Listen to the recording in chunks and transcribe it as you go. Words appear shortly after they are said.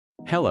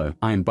Hello,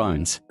 I'm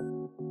Bones.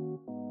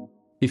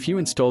 If you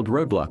installed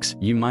Roblox,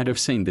 you might have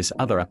seen this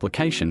other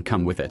application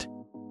come with it.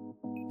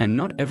 And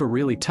not ever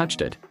really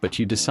touched it, but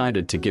you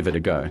decided to give it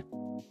a go.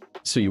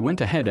 So you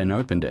went ahead and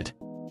opened it.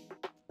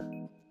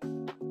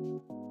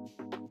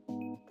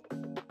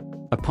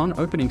 Upon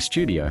opening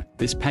Studio,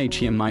 this page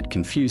here might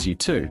confuse you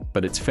too,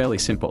 but it's fairly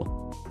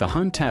simple. The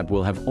Home tab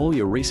will have all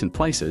your recent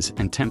places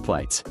and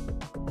templates.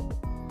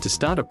 To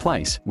start a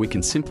place, we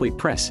can simply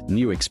press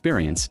New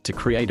Experience to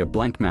create a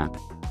blank map.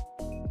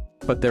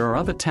 But there are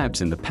other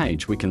tabs in the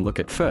page we can look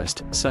at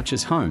first, such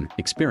as Home,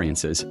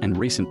 Experiences, and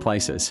Recent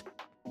Places.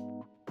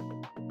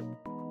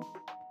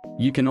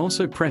 You can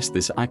also press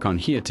this icon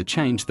here to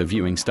change the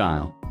viewing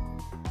style.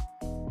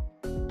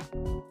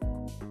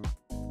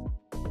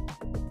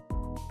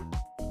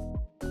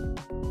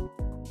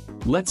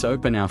 Let's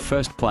open our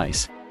first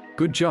place.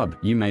 Good job,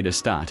 you made a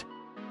start.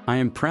 I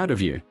am proud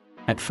of you.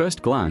 At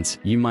first glance,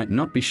 you might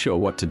not be sure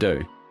what to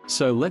do.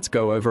 So let's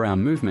go over our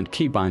movement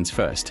keybinds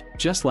first.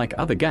 Just like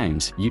other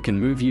games, you can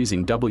move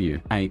using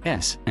W, A,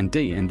 S, and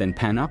D and then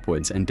pan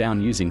upwards and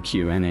down using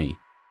Q and E.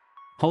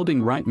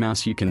 Holding right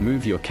mouse you can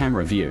move your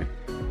camera view.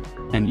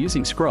 And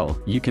using scroll,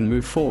 you can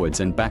move forwards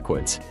and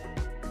backwards.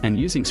 And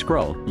using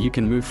scroll, you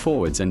can move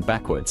forwards and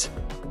backwards.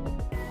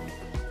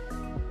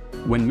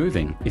 When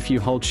moving, if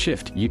you hold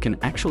Shift, you can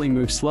actually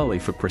move slowly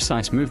for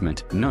precise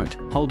movement. Note,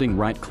 holding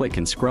right-click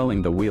and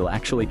scrolling the wheel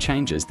actually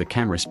changes the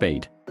camera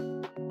speed.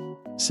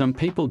 Some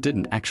people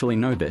didn't actually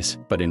know this,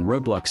 but in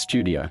Roblox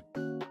Studio,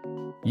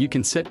 you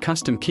can set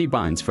custom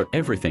keybinds for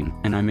everything,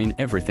 and I mean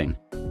everything.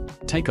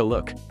 Take a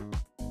look.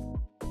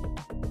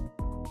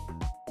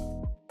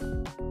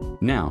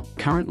 Now,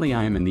 currently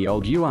I am in the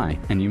old UI,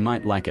 and you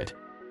might like it.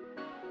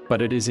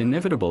 But it is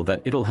inevitable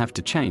that it'll have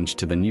to change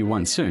to the new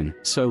one soon,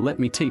 so let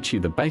me teach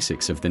you the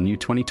basics of the new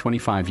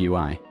 2025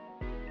 UI.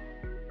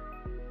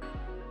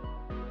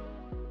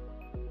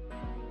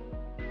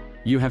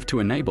 You have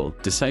to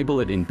disable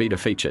it in beta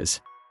features.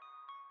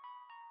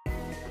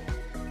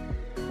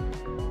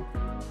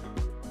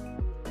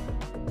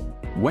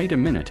 Wait a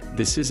minute,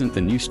 this isn't the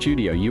new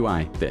Studio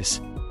UI,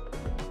 this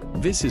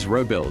is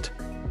Robuild.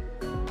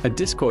 A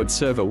Discord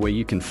server where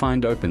you can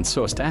find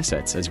open-sourced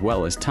assets as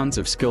well as tons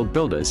of skilled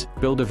builders,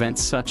 build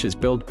events such as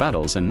build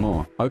battles and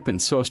more,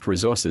 open-sourced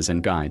resources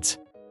and guides.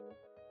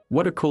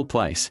 What a cool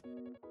place.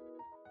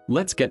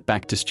 Let's get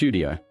back to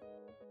Studio.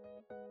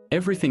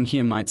 Everything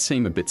here might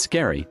seem a bit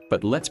scary,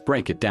 but let's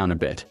break it down a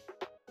bit.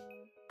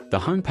 The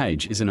home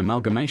page is an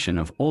amalgamation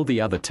of all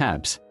the other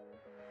tabs,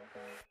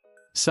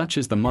 such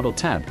as the Model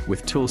tab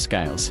with tool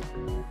scales,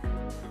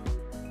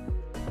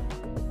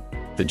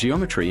 the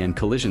Geometry and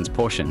Collisions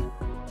portion.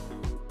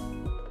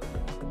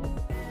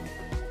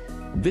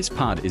 This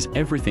part is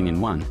everything in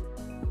one.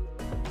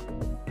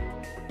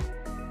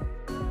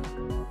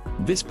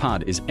 This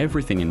part is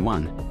everything in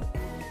one.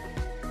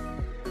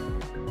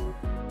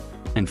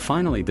 And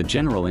finally the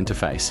general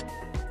interface.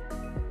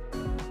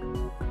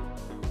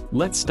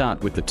 Let's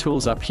start with the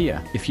tools up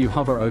here. If you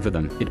hover over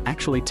them, it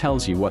actually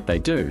tells you what they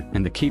do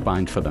and the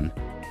keybind for them.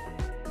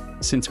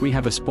 Since we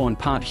have a spawn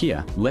part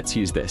here, let's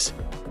use this.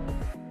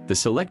 The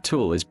select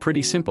tool is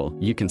pretty simple.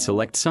 You can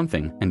select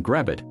something and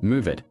grab it,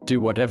 move it, do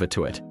whatever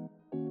to it.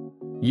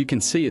 You can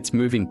see it's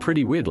moving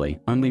pretty weirdly,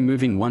 only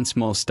moving one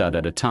small stud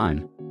at a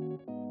time.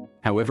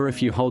 However,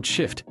 if you hold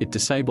Shift, it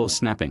disables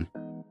snapping.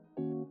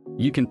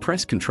 You can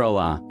press Ctrl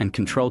R and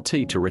Ctrl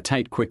T to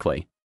rotate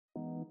quickly.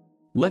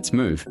 Let's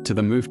move to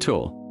the Move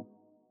tool.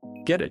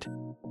 Get it?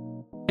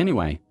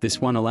 Anyway,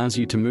 this one allows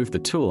you to move the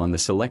tool on the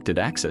selected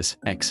axis,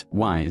 X,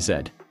 Y,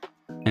 Z.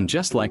 And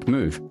just like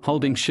Move,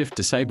 holding Shift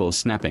disables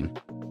snapping.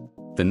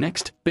 The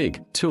next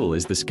big tool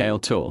is the Scale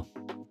tool.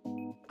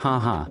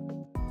 Haha.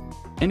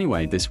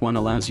 Anyway, this one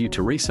allows you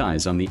to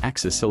resize on the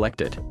axis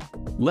selected.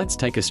 Let's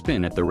take a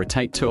spin at the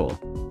Rotate tool.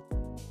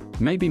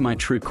 Maybe my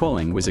true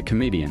calling was a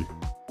comedian.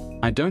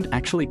 I don't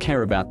actually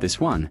care about this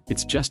one,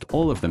 it's just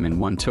all of them in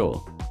one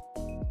tool.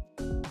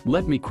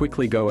 Let me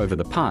quickly go over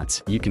the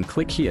parts. You can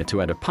click here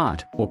to add a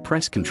part, or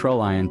press Ctrl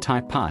I and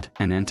type part,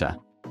 and enter.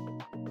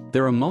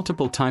 There are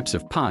multiple types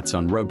of parts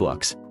on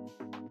Roblox,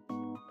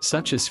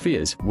 such as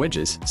spheres,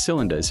 wedges,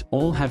 cylinders,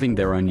 all having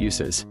their own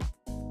uses.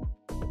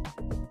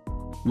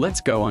 Let's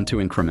go on to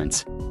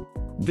increments.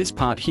 This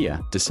part here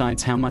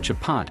decides how much a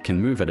part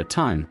can move at a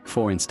time,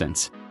 for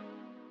instance.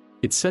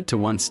 It's set to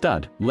 1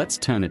 stud, let's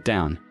turn it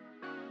down.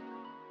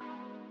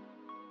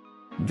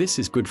 This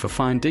is good for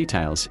fine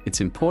details.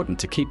 It's important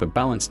to keep a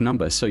balanced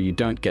number so you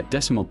don't get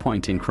decimal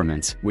point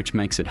increments, which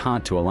makes it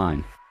hard to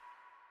align.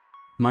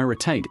 My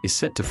rotate is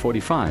set to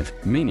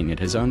 45, meaning it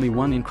has only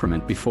one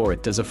increment before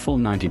it does a full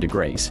 90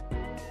 degrees.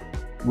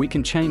 We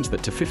can change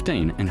that to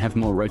 15 and have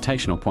more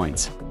rotational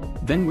points.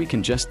 Then we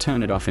can just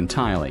turn it off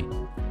entirely,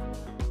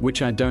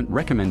 which I don't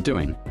recommend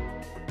doing.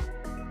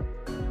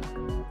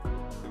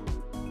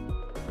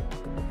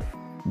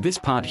 This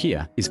part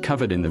here is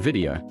covered in the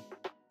video.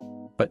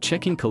 But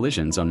checking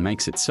collisions on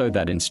makes it so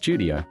that in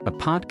Studio, a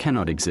part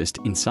cannot exist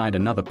inside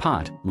another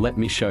part. Let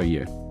me show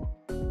you.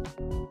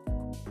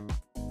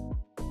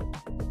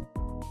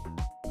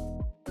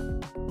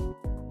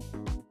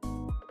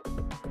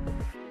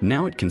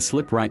 Now it can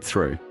slip right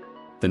through.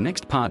 The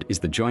next part is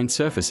the joined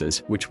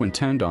surfaces, which when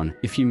turned on,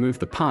 if you move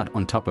the part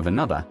on top of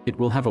another, it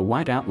will have a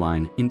white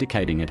outline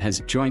indicating it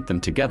has joined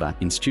them together,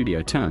 in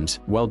studio terms,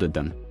 welded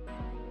them.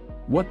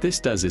 What this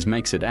does is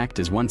makes it act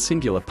as one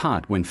singular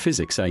part when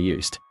physics are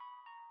used.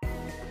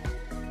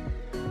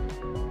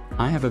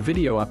 I have a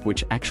video up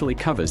which actually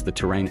covers the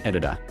terrain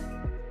editor.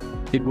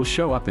 It will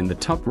show up in the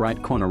top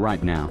right corner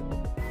right now.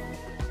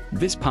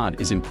 This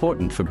part is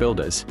important for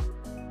builders.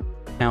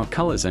 Our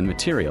colors and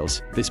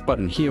materials, this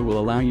button here will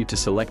allow you to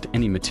select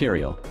any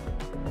material.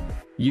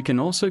 You can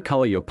also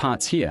color your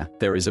parts here.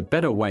 There is a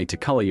better way to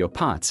color your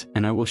parts,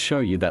 and I will show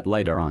you that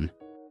later on.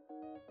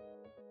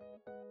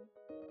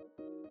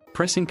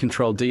 Pressing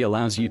Ctrl D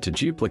allows you to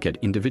duplicate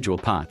individual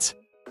parts.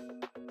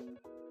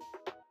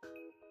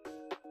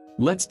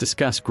 Let's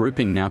discuss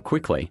grouping now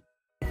quickly.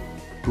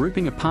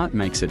 Grouping a part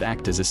makes it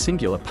act as a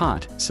singular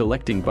part,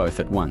 selecting both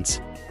at once.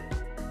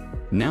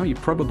 Now you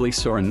probably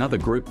saw another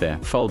group there,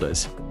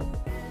 folders.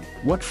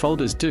 What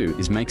folders do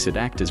is makes it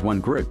act as one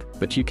group,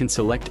 but you can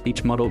select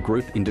each model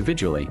group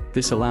individually.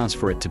 This allows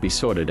for it to be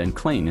sorted and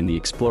clean in the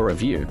Explorer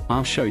view.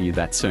 I'll show you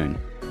that soon.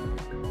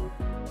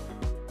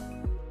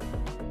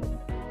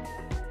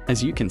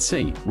 As you can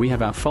see, we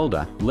have our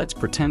folder. Let's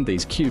pretend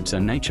these cubes are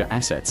nature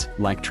assets,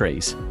 like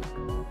trees.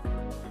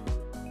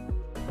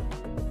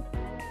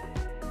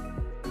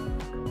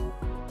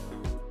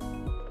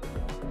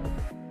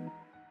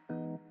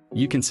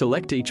 You can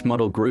select each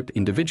model group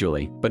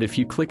individually, but if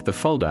you click the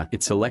folder,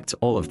 it selects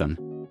all of them.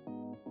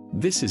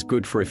 This is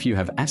good for if you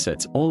have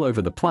assets all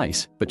over the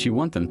place, but you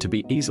want them to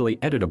be easily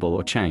editable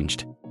or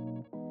changed.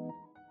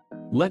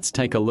 Let's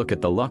take a look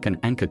at the lock and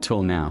anchor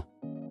tool now.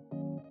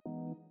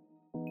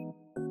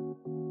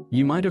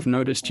 You might have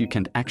noticed you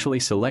can't actually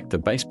select the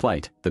base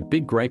plate, the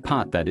big gray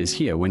part that is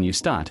here when you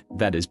start.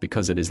 That is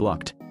because it is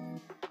locked.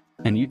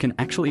 And you can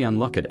actually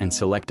unlock it and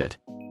select it.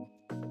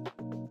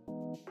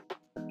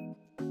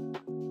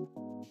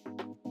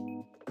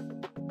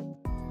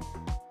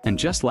 And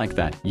just like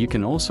that, you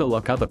can also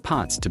lock other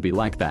parts to be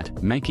like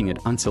that, making it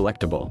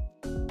unselectable.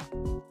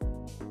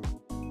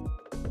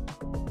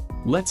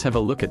 Let's have a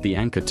look at the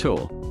anchor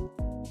tool.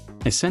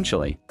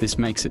 Essentially, this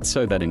makes it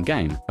so that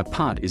in-game, a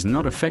part is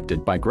not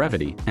affected by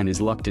gravity and is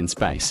locked in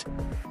space.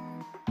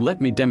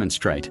 Let me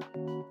demonstrate.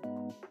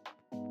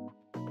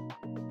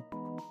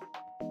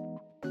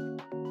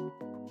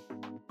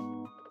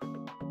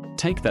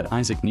 Take that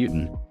Isaac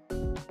Newton.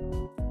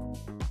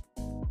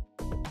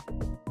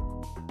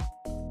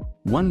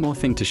 One more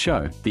thing to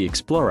show, the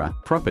Explorer,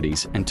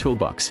 Properties and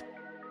Toolbox.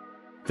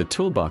 The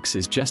Toolbox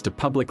is just a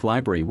public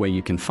library where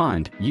you can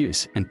find,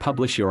 use, and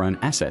publish your own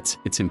assets.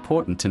 It's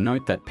important to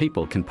note that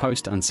people can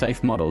post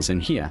unsafe models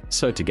in here,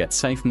 so to get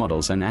safe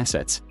models and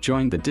assets,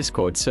 join the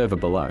Discord server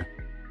below.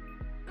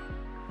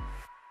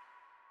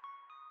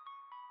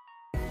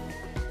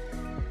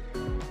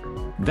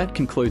 That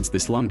concludes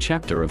this long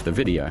chapter of the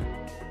video.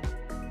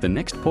 The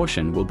next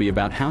portion will be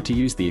about how to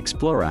use the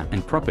Explorer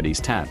and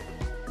Properties tab.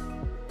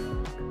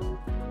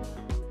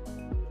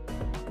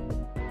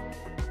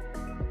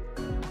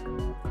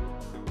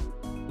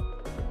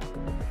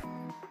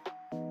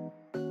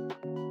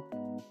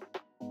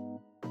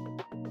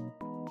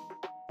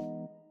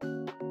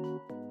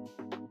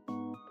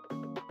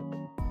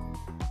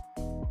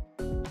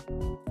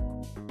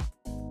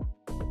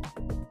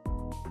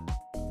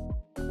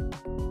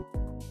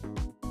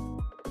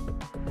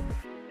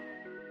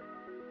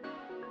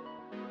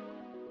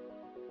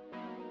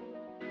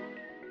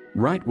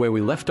 Right where we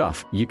left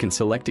off, you can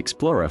select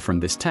Explorer from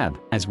this tab,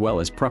 as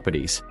well as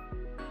Properties.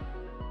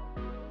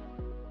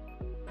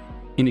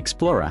 In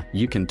Explorer,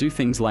 you can do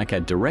things like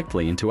add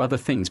directly into other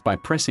things by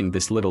pressing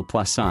this little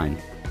plus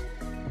sign,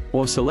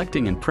 or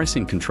selecting and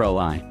pressing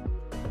Ctrl-I.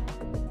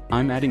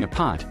 I'm adding a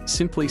part,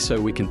 simply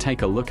so we can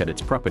take a look at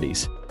its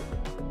properties.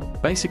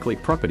 Basically,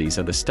 properties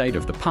are the state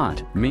of the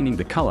part, meaning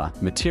the color,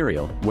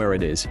 material, where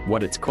it is,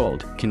 what it's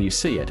called, can you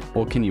see it,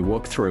 or can you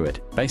walk through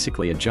it,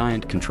 basically a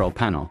giant control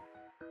panel.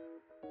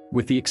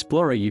 With the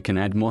Explorer you can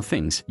add more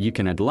things, you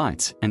can add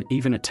lights, and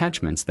even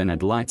attachments, then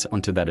add lights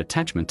onto that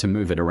attachment to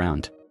move it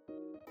around.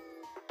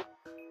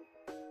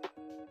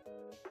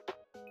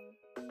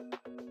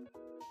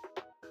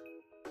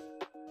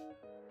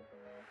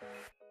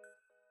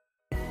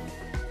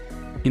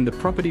 In the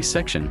Properties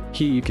section,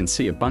 here you can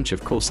see a bunch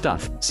of cool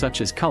stuff,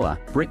 such as color,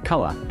 brick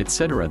color,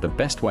 etc. The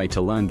best way to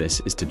learn this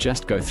is to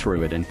just go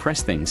through it and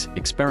press things,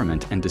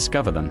 experiment and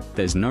discover them.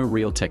 There's no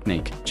real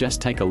technique,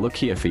 just take a look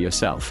here for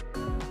yourself.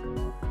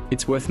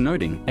 It's worth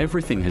noting,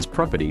 everything has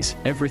properties,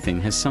 everything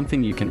has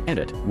something you can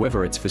edit,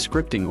 whether it's for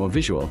scripting or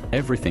visual,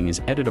 everything is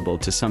editable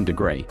to some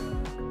degree.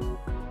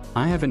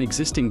 I have an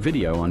existing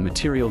video on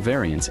material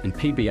variants and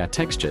PBR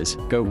textures,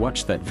 go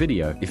watch that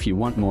video if you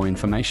want more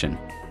information.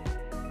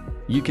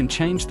 You can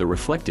change the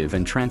reflective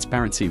and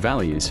transparency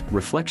values.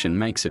 Reflection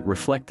makes it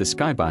reflect the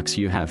skybox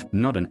you have,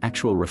 not an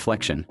actual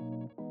reflection.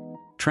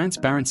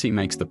 Transparency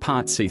makes the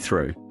part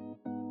see-through.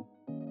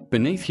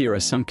 Beneath here are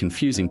some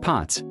confusing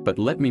parts, but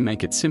let me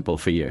make it simple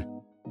for you.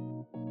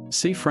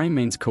 C-frame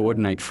means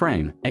coordinate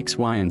frame, X,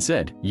 Y, and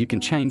Z. You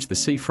can change the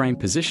C-frame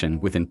position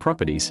within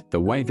properties. The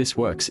way this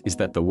works is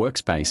that the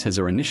workspace has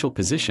an initial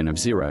position of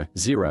 0,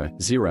 0,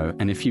 0,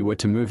 and if you were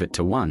to move it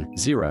to 1,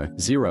 0,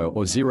 0,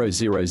 or 0,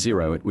 0,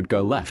 0, it would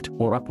go left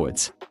or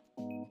upwards.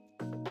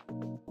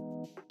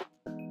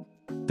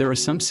 There are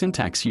some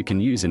syntax you can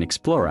use in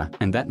Explorer,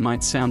 and that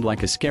might sound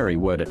like a scary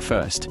word at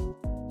first.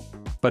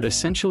 But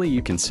essentially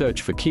you can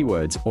search for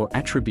keywords or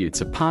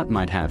attributes a part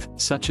might have,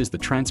 such as the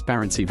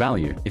transparency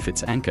value, if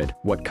it's anchored,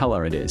 what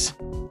color it is.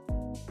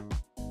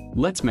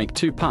 Let's make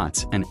two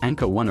parts and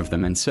anchor one of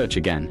them and search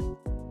again.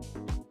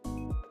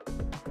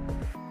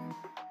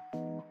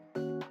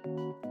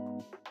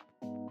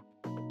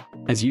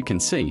 As you can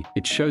see,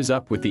 it shows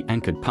up with the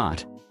anchored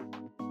part,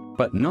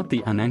 but not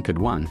the unanchored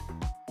one.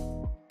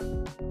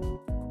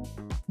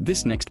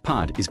 This next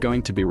part is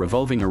going to be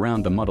revolving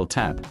around the Model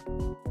tab.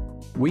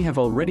 We have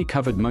already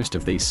covered most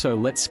of these, so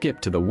let's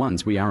skip to the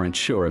ones we aren't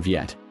sure of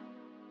yet.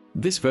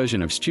 This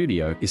version of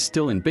Studio is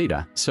still in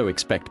beta, so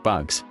expect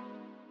bugs.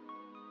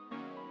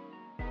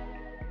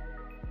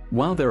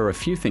 While there are a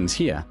few things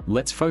here,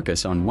 let's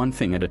focus on one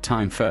thing at a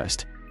time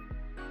first.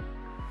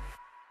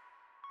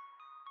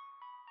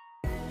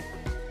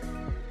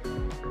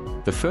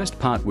 The first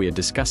part we are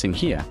discussing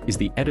here is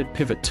the Edit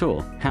Pivot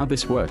tool. How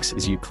this works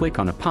is you click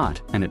on a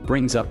part and it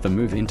brings up the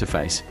Move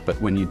interface, but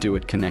when you do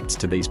it connects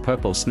to these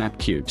purple snap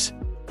cubes.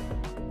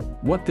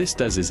 What this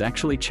does is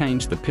actually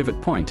change the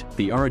pivot point,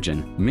 the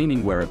origin,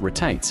 meaning where it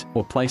rotates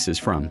or places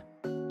from.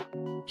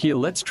 Here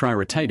let's try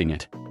rotating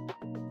it.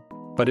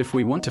 But if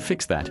we want to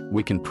fix that,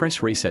 we can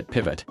press Reset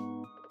Pivot.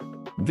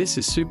 This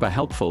is super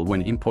helpful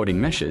when importing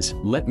meshes.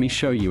 Let me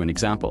show you an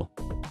example.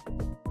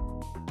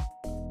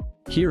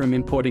 Here I'm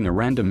importing a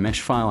random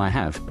mesh file I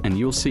have, and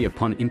you'll see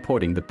upon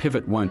importing the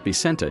pivot won't be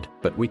centered,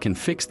 but we can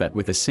fix that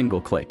with a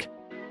single click.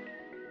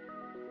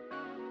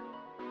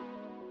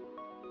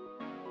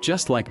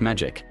 Just like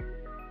magic.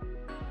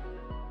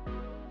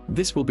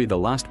 This will be the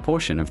last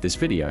portion of this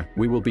video.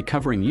 We will be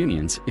covering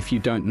unions. If you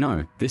don't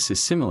know, this is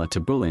similar to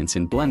booleans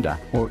in Blender,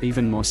 or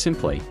even more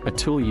simply, a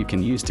tool you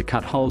can use to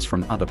cut holes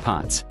from other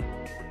parts.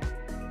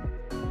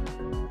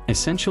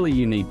 Essentially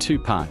you need two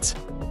parts.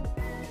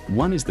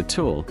 One is the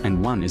tool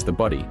and one is the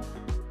body.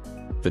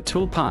 The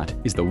tool part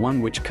is the one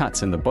which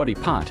cuts and the body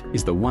part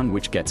is the one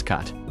which gets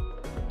cut.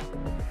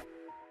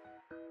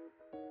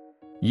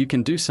 You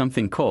can do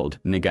something called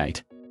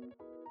negate.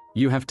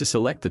 You have to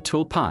select the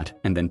tool part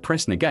and then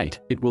press negate,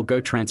 it will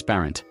go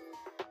transparent.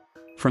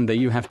 From there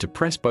you have to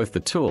press both the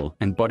tool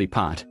and body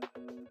part.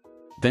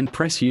 Then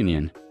press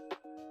union.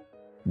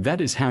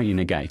 That is how you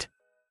negate.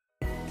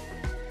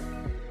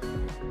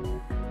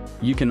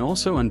 You can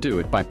also undo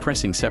it by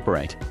pressing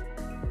separate.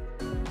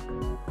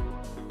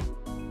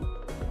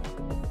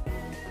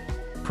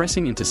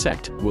 Pressing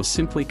intersect will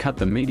simply cut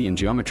the median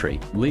geometry,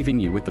 leaving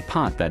you with the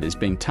part that is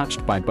being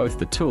touched by both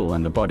the tool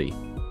and the body.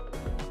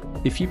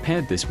 If you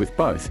paired this with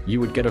both,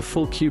 you would get a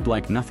full cube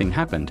like nothing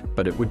happened,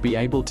 but it would be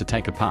able to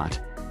take apart.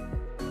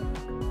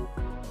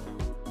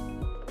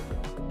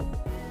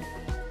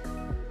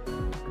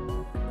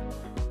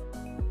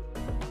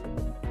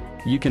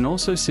 You can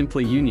also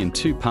simply union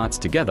two parts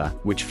together,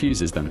 which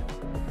fuses them.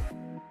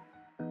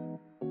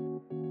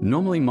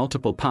 Normally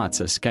multiple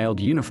parts are scaled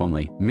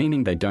uniformly,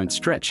 meaning they don't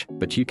stretch,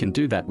 but you can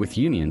do that with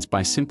unions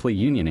by simply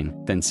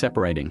unioning, then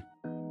separating.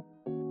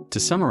 To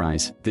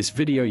summarize, this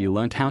video you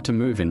learned how to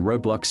move in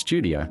Roblox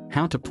Studio,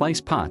 how to place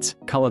parts,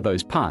 color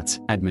those parts,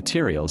 add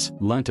materials,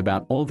 learnt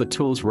about all the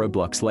tools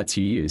Roblox lets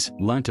you use,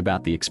 learnt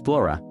about the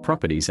Explorer,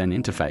 properties and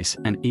interface,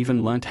 and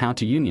even learnt how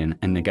to union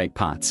and negate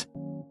parts.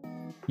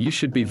 You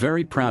should be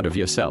very proud of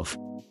yourself.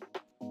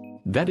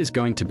 That is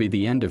going to be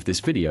the end of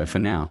this video for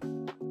now.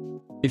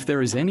 If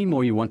there is any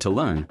more you want to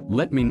learn,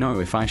 let me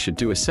know if I should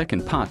do a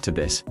second part to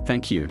this.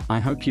 Thank you. I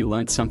hope you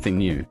learnt something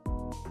new.